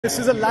This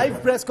is a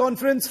live press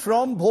conference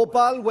from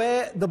Bhopal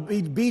where the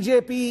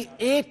BJP,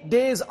 8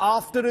 days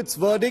after its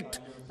verdict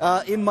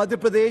in Madhya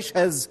Pradesh,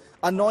 has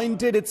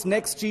anointed its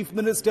next chief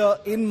minister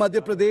in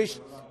Madhya Pradesh,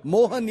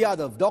 Mohan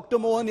Yadav. Dr.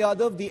 Mohan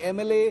Yadav, the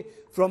MLA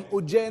from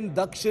Ujjain,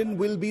 Dakshin,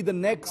 will be the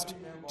next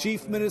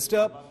chief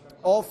minister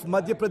of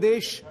Madhya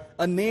Pradesh,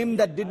 a name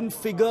that didn't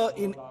figure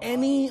in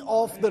any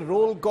of the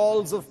roll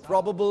calls of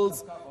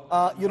probables,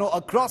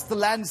 across the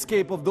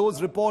landscape of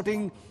those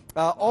reporting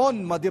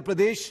on Madhya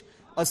Pradesh.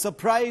 A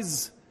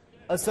surprise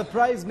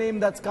name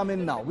that's come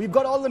in now. We've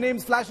got all the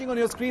names flashing on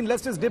your screen.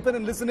 Let's just dip in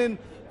and listen in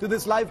to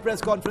this live press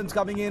conference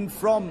coming in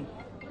from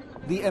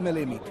the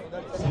MLA meet.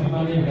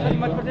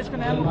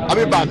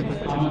 अभी बाद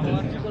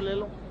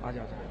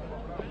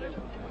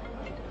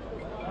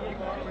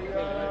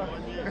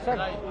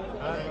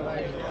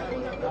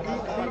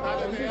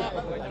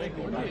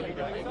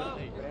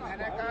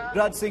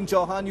Shivraj Singh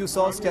Chauhan, you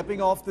saw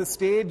stepping off the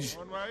stage.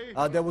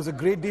 There was a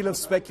great deal of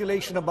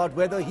speculation about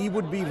whether he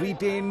would be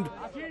retained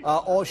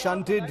or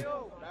shunted.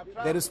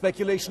 There is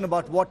speculation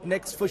about what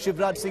next for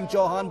Shivraj Singh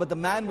Chauhan, but the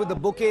man with the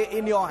bouquet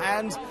in your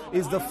hands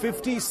is the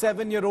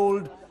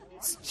 57-year-old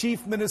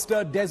Chief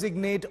Minister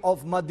designate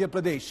of Madhya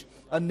Pradesh.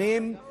 A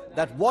name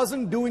that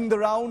wasn't doing the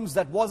rounds,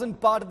 that wasn't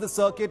part of the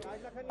circuit.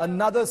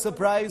 Another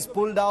surprise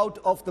pulled out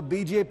of the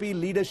BJP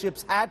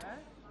leadership's hat.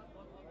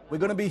 We're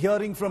going to be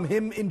hearing from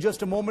him in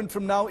just a moment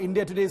from now.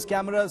 India Today's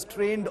cameras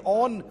trained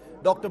on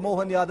Dr.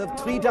 Mohan Yadav,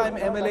 three-time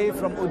MLA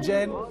from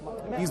Ujjain.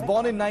 He's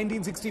born in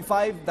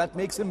 1965. That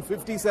makes him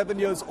 57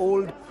 years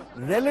old,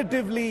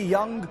 relatively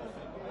young.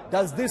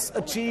 Does this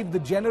achieve the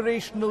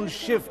generational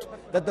shift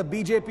that the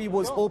BJP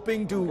was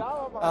hoping to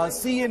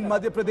see in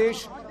Madhya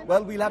Pradesh?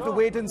 Well, we'll have to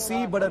wait and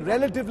see, but a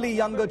relatively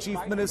younger chief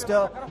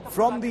minister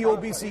from the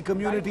OBC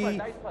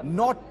community,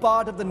 not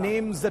part of the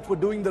names that were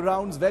doing the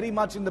rounds, very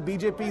much in the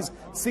BJP's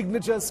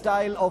signature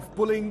style of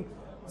pulling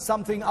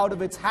something out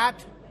of its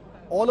hat.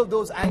 All of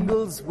those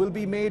angles will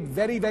be made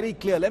very, very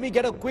clear. Let me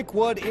get a quick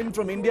word in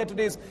from India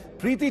Today's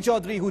Preeti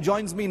Chaudhary, who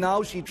joins me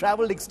now. She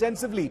travelled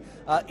extensively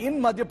in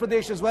Madhya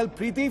Pradesh as well.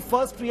 Preeti,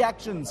 first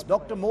reactions,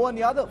 Dr. Mohan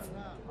Yadav.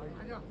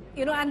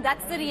 You know, and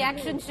that's the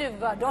reaction, Shiv.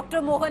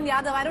 Dr. Mohan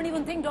Yadav, I don't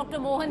even think Dr.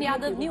 Mohan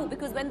Yadav knew,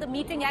 because when the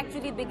meeting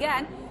actually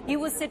began, he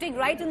was sitting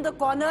right in the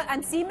corner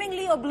and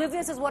seemingly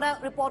oblivious, is what our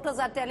reporters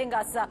are telling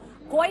us.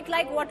 Quite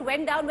like what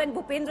went down when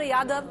Bhupendra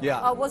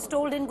Yadav was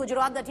told in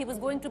Gujarat that he was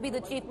going to be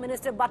the chief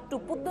minister. But to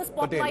put the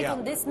spotlight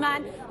on this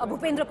man,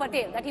 Bhupendra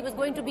Patel, that he was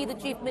going to be the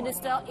chief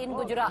minister in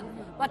Gujarat.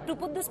 But to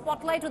put the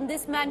spotlight on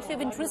this man,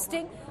 Shiv,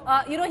 interesting.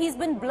 He's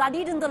been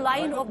bloodied in the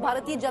line of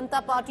Bharatiya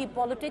Janata Party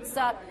politics.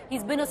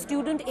 He's been a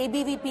student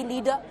ABVP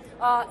leader.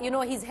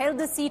 He's held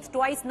the seat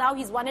twice. Now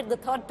he's won it the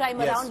third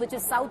time around, which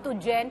is South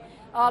Ujjain.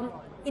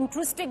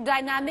 Interesting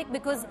dynamic,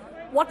 because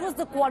what was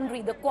the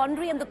quandary? The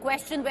quandary and the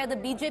question where the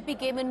BJP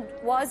came in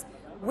was,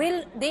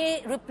 will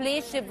they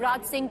replace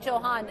Shivraj Singh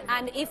Chauhan?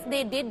 And if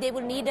they did, they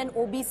will need an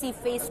OBC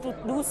face to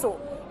do so.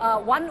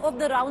 One of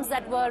the rounds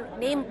that were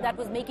named, that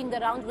was making the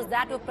rounds, was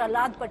that of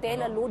Prahlad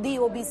Patel, a Lodi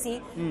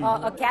OBC,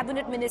 a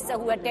cabinet minister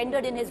who had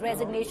tendered in his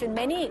resignation.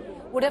 Many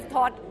would have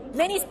thought,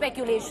 many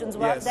speculations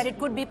were that it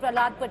could be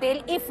Prahlad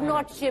Patel, if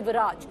not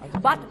Shivraj.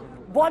 But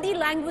body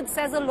language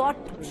says a lot,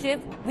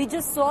 Shiv. We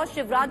just saw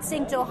Shivraj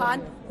Singh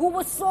Chauhan, who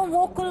was so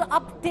vocal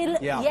up till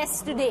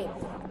yesterday,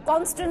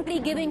 constantly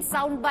giving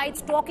sound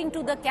bites, talking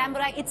to the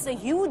camera. It's a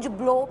huge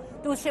blow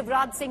to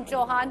Shivraj Singh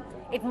Chauhan.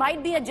 It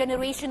might be a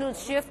generational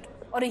shift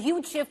or a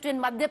huge shift in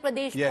Madhya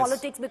Pradesh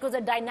politics, because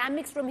the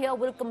dynamics from here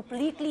will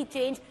completely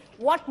change.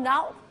 What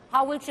now?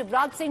 How will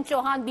Shivraj Singh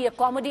Chauhan be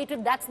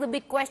accommodated? That's the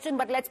big question.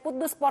 But let's put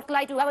the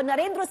spotlight. You have a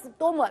Narendra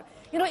Tomar.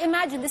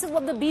 Imagine this is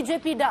what the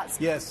BJP does.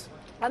 Yes.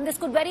 And this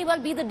could very well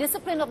be the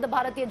discipline of the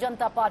Bharatiya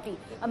Janata Party.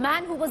 A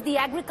man who was the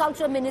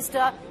agriculture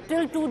minister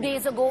till 2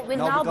 days ago will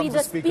now be the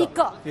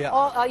speaker in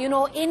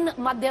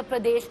Madhya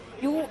Pradesh.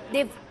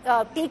 They've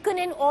taken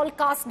in all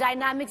caste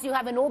dynamics. You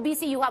have an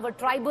OBC, you have a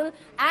tribal,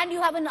 and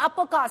you have an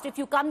upper caste. If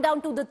you come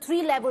down to the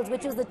three levels,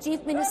 which is the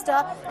chief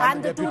minister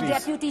and the two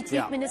deputy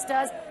chief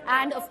ministers,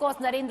 and of course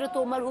Narendra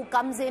Tomar, who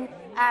comes in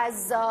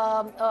as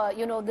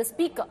the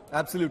speaker.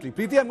 Absolutely.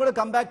 Preeti, I'm going to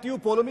come back to you.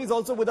 Polomi is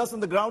also with us on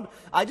the ground.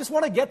 I just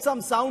want to get some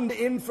sound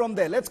in from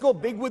there. Let's go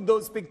big with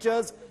those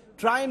pictures.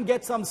 Try and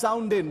get some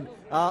sound in.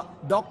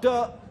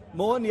 Dr.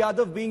 Mohan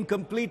Yadav being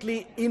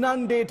completely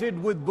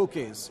inundated with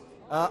bouquets.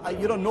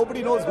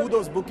 Nobody knows who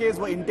those bouquets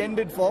were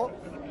intended for.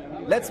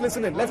 Let's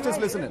listen in. Let's just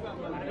listen in.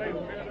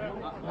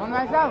 Mohan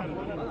Bhai Sahab.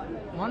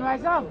 Mohan Bhai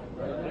Sahab.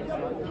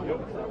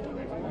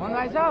 Mohan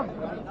Bhai Sahab.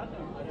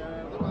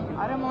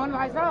 Are Mohan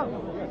Bhai Sahab.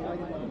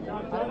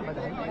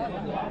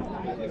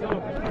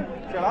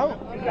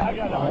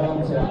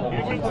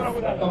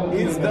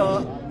 Is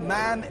the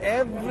man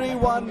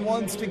everyone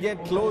wants to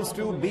get close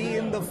to, be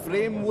in the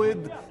frame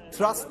with,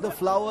 thrust the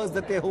flowers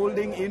that they're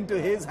holding into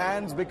his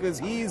hands, because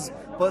he's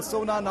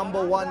persona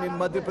number one in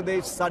Madhya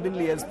Pradesh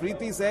suddenly. As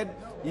Preeti said,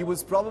 he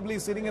was probably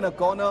sitting in a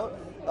corner.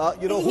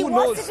 Who knows? He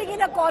was sitting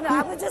in a corner.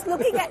 I was just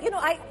looking at,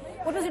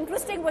 what was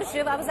interesting was,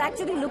 Shiv, I was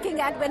actually looking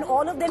at when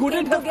all of them Could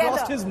came it have together.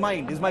 crossed his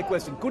mind, is my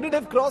question. Could it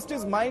have crossed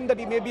his mind that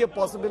he may be a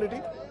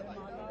possibility?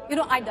 You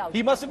know, I doubt it.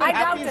 He must have been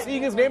happy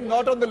seeing his name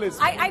not on the list.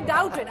 I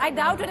doubt it. I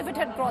doubt it if it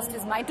had crossed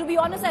his mind. To be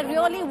honest, I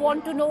really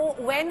want to know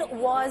when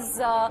was,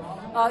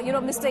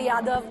 Mr.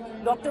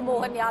 Yadav, Dr.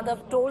 Mohan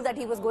Yadav, told that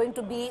he was going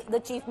to be the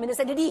chief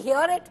minister. Did he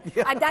hear it?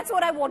 Yeah. And that's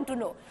what I want to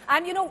know.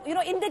 And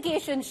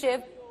indication,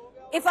 Shiv.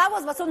 If I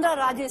was Vasundhara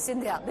Raje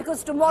Scindia,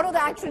 because tomorrow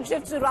the action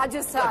shifts to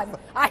Rajasthan,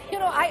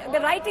 the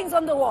writing's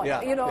on the wall.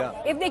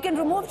 If they can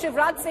remove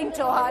Shivraj Singh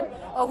Chauhan,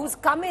 who's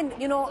come in,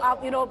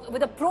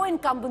 with a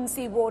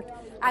pro-incumbency vote,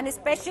 and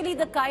especially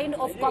the kind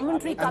of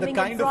commentary coming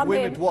in from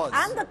him,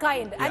 and the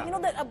kind,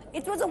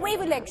 it was a wave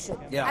election,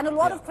 and a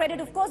lot of credit,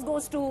 of course,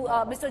 goes to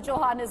Mr.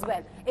 Chauhan as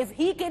well. If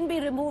he can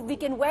be removed, we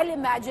can well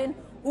imagine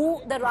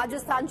who the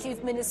Rajasthan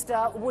chief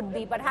minister would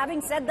be. But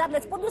having said that,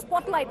 let's put the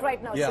spotlight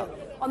right now, Shiv,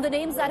 on the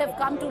names that have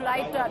come to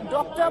light.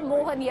 Dr.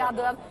 Mohan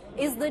Yadav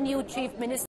is the new chief minister.